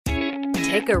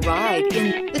Take a ride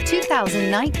in the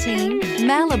 2019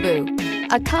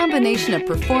 Malibu. A combination of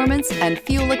performance and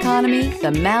fuel economy,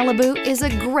 the Malibu is a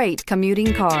great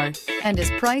commuting car and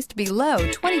is priced below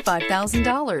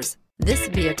 $25,000. This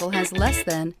vehicle has less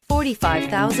than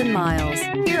 45,000 miles.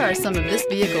 Here are some of this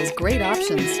vehicle's great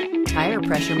options: tire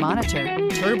pressure monitor,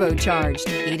 turbocharged,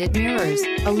 heated mirrors,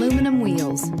 aluminum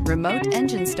wheels, remote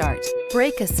engine start,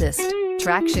 brake assist,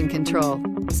 traction control,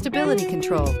 stability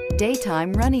control,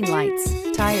 daytime running lights,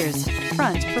 tires,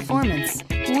 front performance.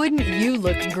 Wouldn't you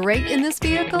look great in this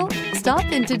vehicle? Stop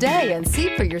in today and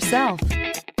see for yourself.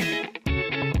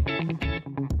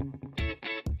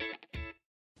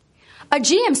 A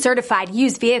GM-certified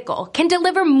used vehicle can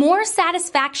deliver more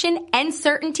satisfaction and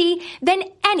certainty than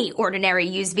any ordinary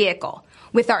used vehicle.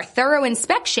 With our thorough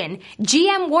inspection,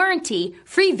 GM warranty,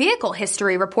 free vehicle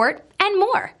history report, and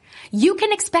more. You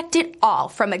can expect it all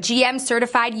from a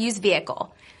GM-certified used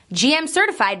vehicle.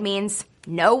 GM-certified means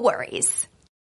no worries.